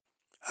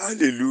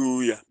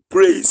Hallelujah.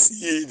 Praise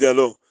ye the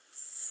Lord.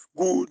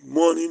 Good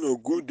morning or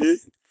good day.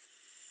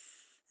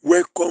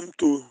 Welcome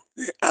to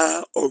the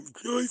hour of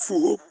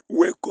joyful hope.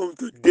 Welcome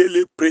to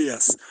daily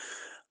prayers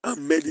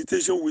and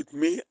meditation with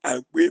me,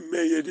 Agbe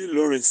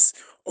Lawrence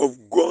of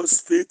God's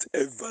Faith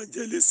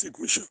Evangelistic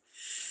Mission.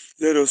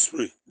 Let us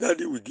pray.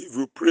 Daddy, we give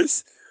you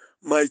praise.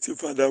 Mighty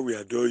Father, we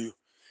adore you.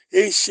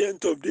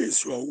 Ancient of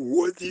days, you are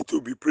worthy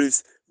to be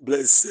praised.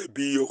 Blessed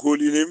be your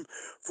holy name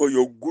for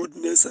your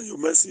goodness and your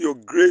mercy, your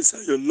grace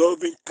and your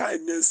loving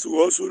kindness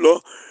to us, O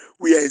Lord.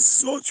 We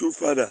exalt you,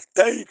 Father.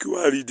 Thank you,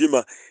 our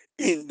Redeemer.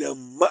 In the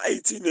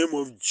mighty name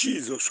of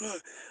Jesus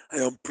Christ, I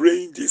am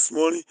praying this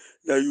morning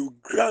that you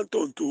grant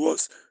unto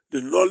us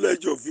the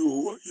knowledge of you,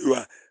 who you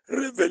are,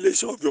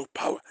 revelation of your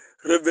power,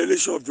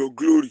 revelation of your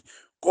glory.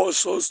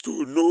 Cause us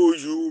to know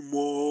you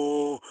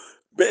more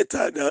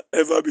better than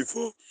ever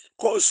before.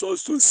 Cause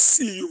us to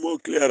see you more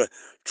clearer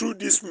through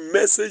these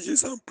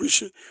messages and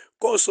preaching.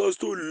 Cause us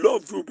to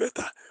love you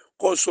better.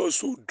 Cause us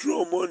to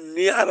draw more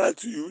nearer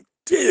to you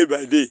day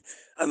by day.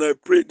 And I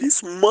pray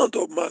this month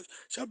of March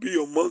shall be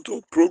your month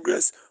of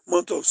progress,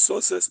 month of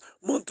success,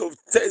 month of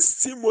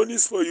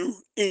testimonies for you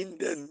in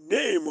the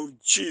name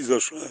of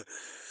Jesus Christ.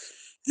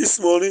 This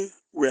morning,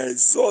 we are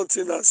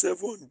exalting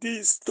ourselves on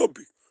this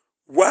topic.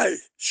 Why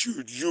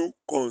should you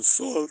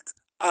consult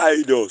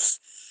idols?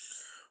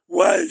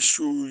 Why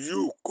should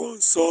you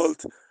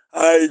consult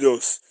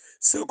idols?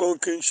 2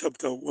 Kings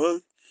chapter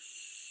 1,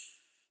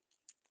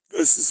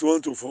 verses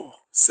 1 to 4.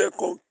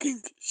 2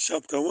 Kings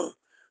chapter 1,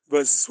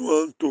 verses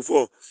 1 to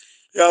 4.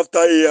 After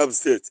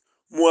Ahab's death,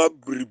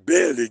 Moab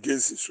rebelled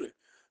against Israel.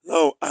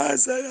 Now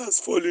Isaiah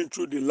has fallen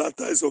through the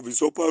lattice of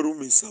his upper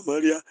room in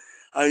Samaria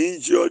and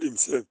injured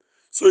himself.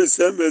 So he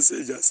sent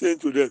messengers saying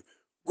to them,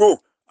 Go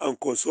and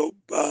consult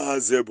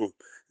Baal-zebub,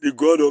 the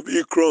god of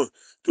Ekron,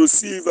 to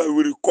see if I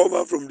will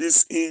recover from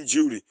this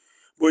injury.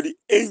 But the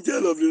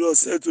angel of the Lord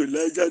said to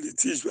Elijah the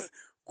Tishbite,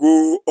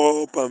 Go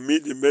up and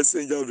meet the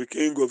messenger of the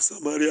king of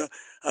Samaria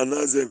and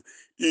ask him,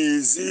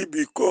 Is it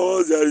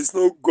because there is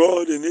no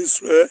God in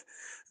Israel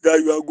that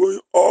you are going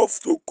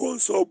off to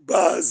consult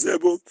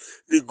Baal-zebub,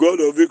 the god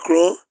of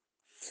Ekron?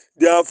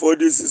 Therefore,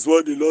 this is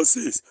what the Lord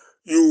says.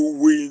 You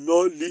will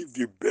not leave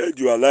the bed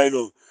you are lying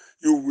on.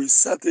 You will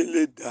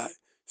certainly die.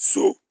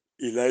 So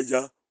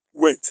Elijah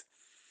went.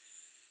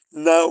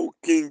 Now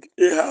King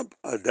Ahab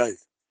had died.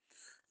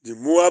 The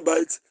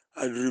Moabites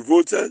had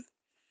revolted.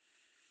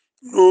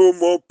 No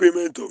more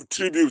payment of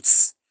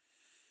tributes.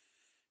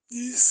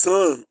 The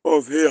son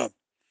of Ahab,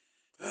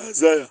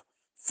 Isaiah,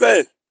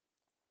 fell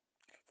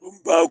from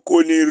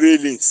balcony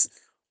railings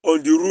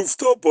on the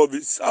rooftop of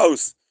his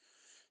house.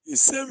 He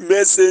sent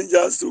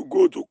messengers to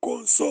go to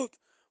consult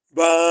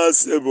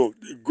Baal-zebub,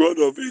 the god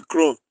of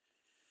Ekron,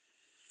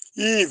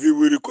 if he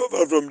will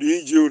recover from the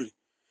injury.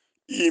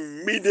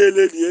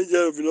 Immediately the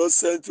angel of the Lord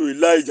sent to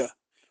Elijah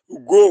to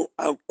go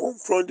and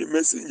confront the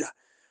messenger.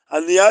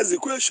 And he asked the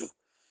question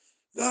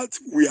that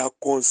we are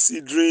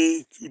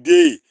considering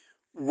today.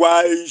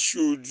 Why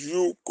should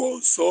you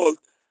consult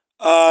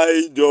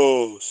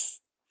idols?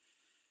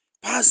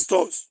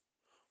 Pastors,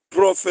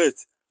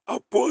 prophets,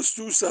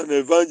 apostles, and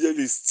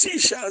evangelists,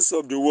 teachers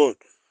of the world.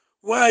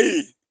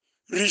 Why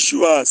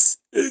rituals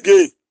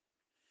again?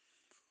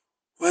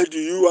 Why do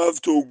you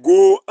have to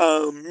go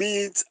and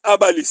meet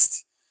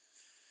herbalists?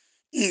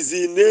 Is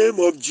the name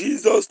of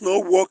Jesus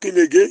not working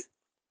again?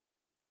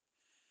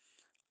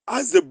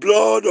 Has the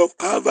blood of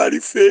Calvary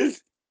failed?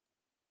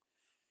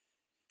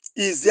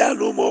 Is there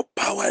no more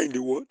power in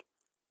the world?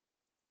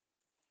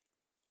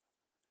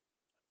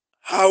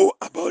 How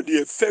about the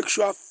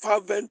effectual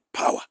fervent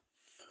power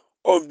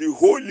of the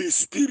Holy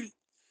Spirit?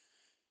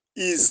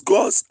 Is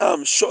God's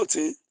arm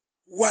shortened?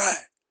 Why?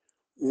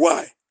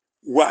 Why?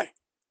 Why?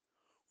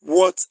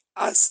 What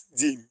has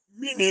the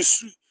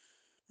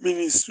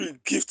ministry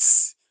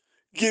gifts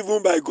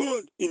given by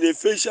God in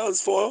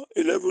Ephesians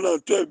 4:11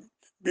 and 12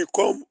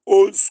 become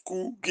old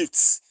school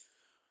gifts?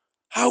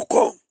 How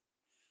come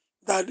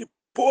that the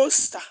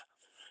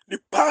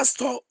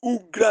pastor who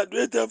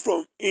graduated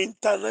from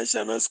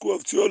International School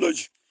of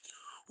Theology,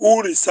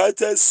 who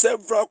recited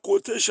several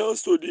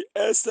quotations to the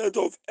extent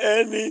of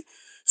any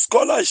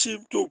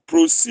scholarship to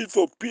proceed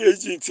for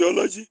PhD in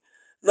theology,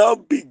 now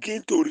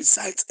begin to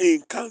recite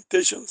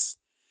incantations?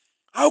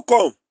 How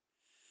come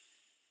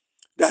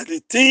that the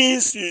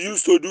things you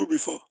used to do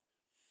before,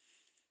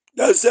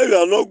 that say you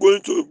are not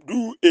going to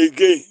do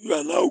again, you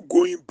are now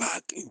going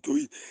back into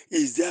it?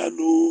 Is there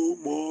no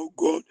more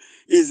God?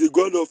 Is the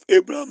God of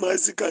Abraham,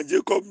 Isaac, and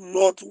Jacob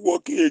not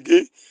working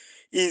again?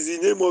 Is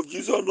the name of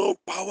Jesus not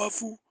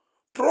powerful?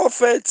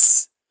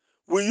 Prophets,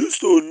 we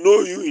used to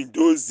know you in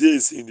those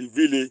days in the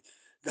village,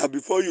 that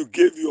before you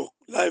gave your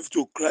life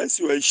to Christ,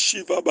 you were a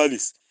sheep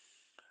herbalist.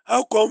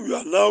 How come you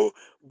are now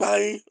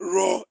buying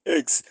raw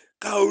eggs,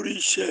 cowrie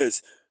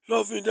shells,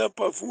 lavender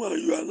perfume,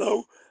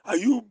 and are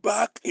you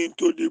back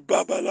into the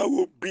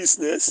Babalawo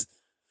business?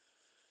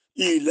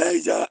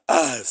 Elijah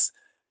asked,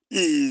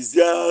 Is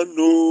there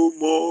no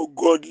more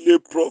godly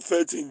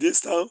prophet in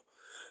this town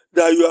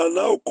that you are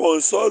now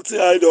consulting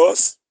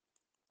idols?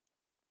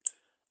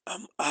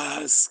 I'm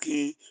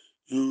asking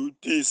you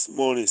this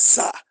morning,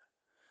 sir,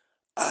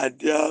 are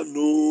there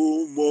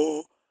no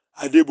more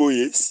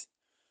Adeboyes?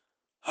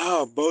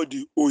 How about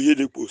the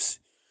Oyedepos,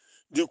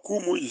 the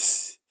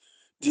Kumuyis,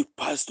 the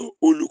Pastor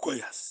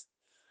Olukoyas?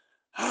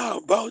 How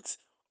about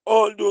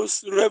all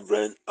those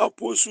reverend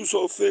apostles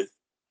of faith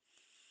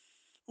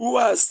who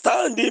are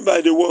standing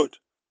by the word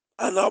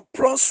and are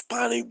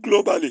prospering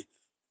globally?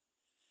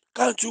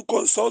 Can't you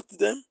consult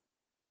them?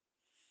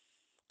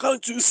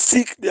 Can't you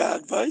seek their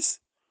advice?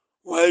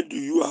 Why do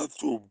you have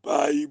to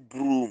buy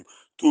broom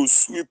to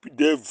sweep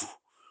devil?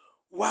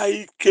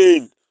 Why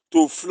cane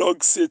to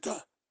flog Satan?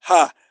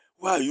 Ha!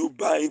 Why are you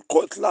buying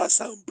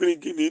cutlass and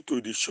bringing it to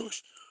the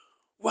church?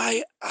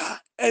 Why are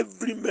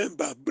every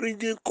member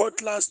bringing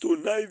cutlass to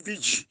night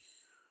vigil?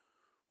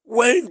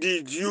 When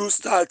did you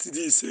start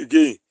this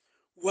again?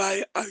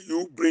 Why are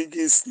you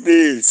bringing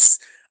snails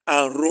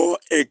and raw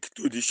egg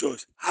to the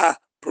church? Ha,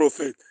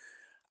 prophet,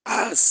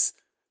 has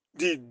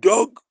the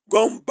dog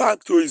gone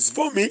back to his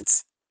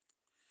vomit?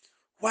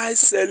 Why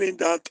selling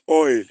that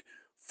oil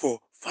for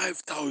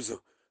 5,000,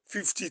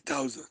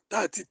 50,000,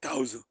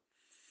 30,000?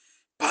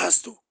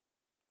 Pastor,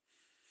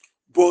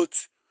 but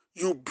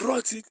you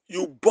bought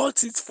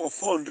it for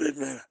 400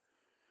 naira.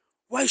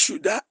 Why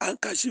should that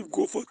handkerchief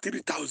go for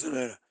 3,000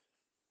 naira?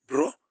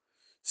 Bro,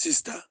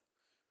 sister,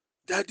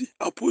 daddy,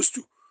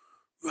 apostle,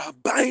 you are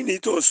buying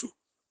it also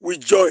with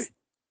joy.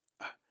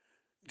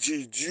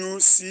 Did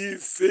you see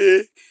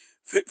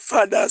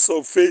fathers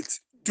of faith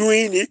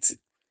doing it?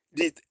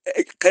 Did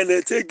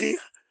Kenneth Hagin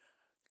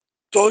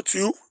taught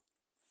you?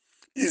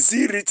 Is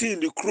it written in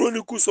the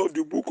chronicles of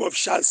the book of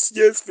Charles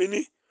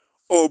Finney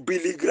or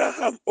Billy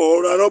Graham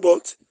or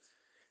Robert?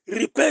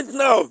 Repent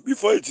now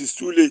before it is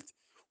too late.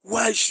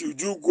 Why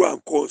should you go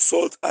and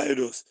consult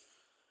idols?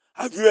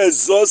 Have you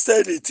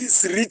exhausted it?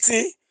 Is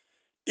written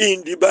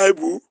in the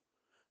Bible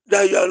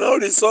that you are now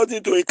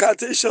resorting to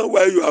incantation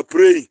while you are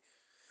praying.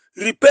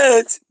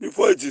 Repent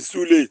before it is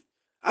too late.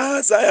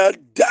 Isaiah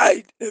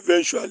died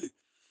eventually.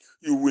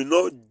 You will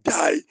not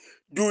die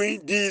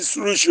doing this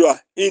ritual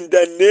in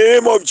the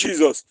name of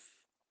Jesus.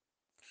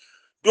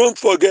 Don't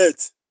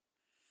forget,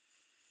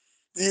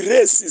 the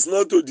race is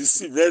not to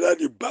deceive, neither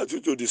the battle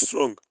to the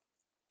strong.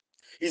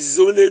 It is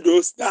only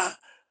those that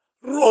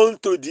run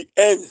to the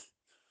end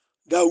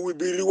that will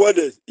be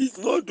rewarded. It's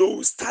not those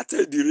who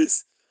started the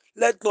race.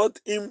 Let not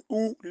him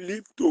who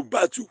live to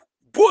battle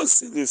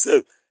boast in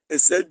himself,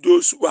 except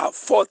those who have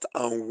fought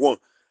and won.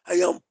 I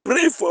am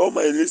praying for all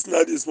my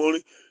listeners this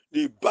morning.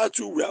 The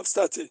battle we have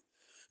started,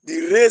 the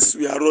race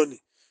we are running,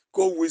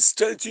 God will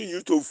strengthen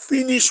you to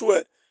finish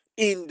well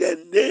in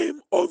the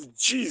name of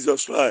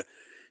Jesus Christ.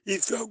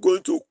 If you are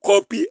going to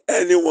copy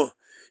anyone,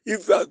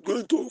 if you are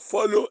going to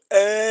follow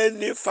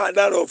any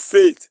father of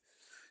faith,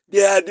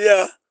 they are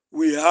there.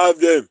 We have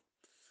them.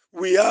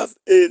 We have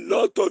a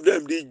lot of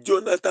them. The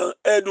Jonathan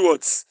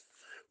Edwards.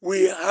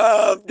 We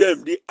have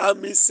them. The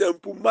Army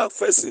Semple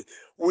McPherson.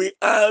 We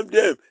have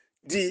them.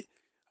 The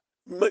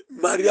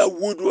Maria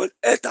Woodward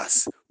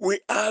Etas. We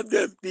have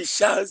them. The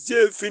Charles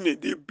J. Finney.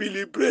 The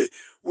Billy Bray.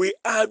 We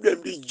have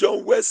them. The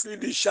John Wesley.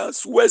 The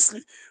Charles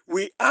Wesley.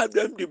 We have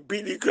them. The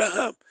Billy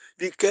Graham.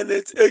 The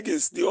Kenneth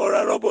Higgins. The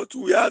Oral Robert.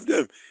 We have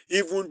them.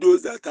 Even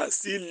those that are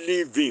still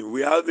living.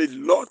 We have a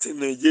lot in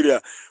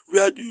Nigeria.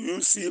 Where do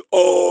you see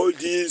all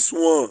these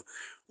ones?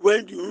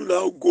 When do you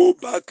now go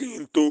back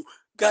into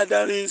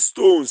gathering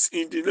stones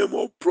in the name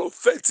of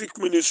prophetic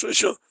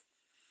ministration?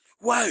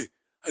 Why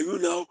are you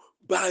now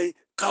buying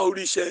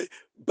cowrie shell,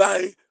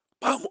 buying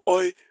palm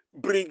oil,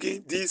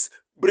 bringing this,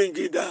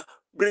 bringing that,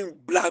 bring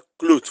black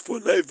cloth for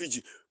night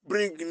vigil,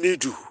 bring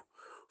needle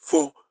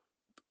for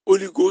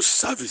Holy Ghost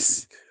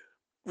service?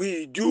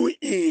 We do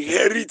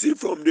inherit it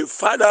from the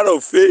father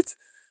of faith.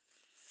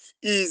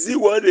 Is it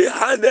what they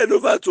handed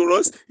over to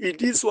us?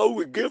 It is what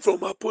we get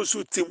from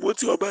Apostle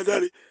Timothy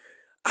Obadari.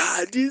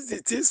 Are these the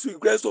things we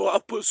get from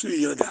Apostle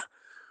Yanda?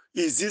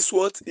 Is this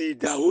what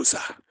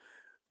Idahosa,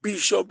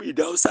 Bishop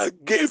Idahosa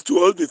gave to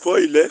us before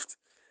he left?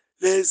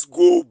 Let's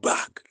go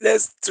back.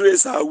 Let's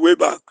trace our way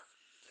back.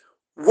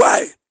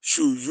 Why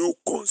should you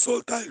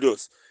consult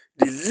idols?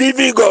 The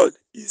living God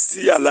is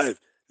still alive.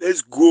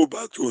 Let's go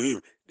back to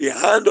him. The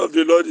hand of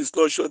the Lord is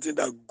not shortened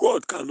that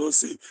God cannot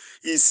save.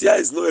 His ear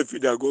is not a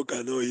that God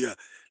cannot hear.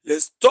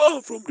 Let's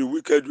turn from the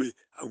wicked way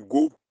and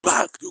go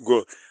back to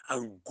God.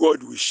 And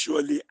God will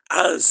surely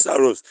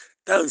answer us.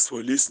 Thanks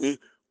for listening.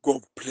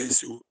 God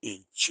bless you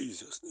in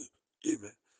Jesus' name. Amen.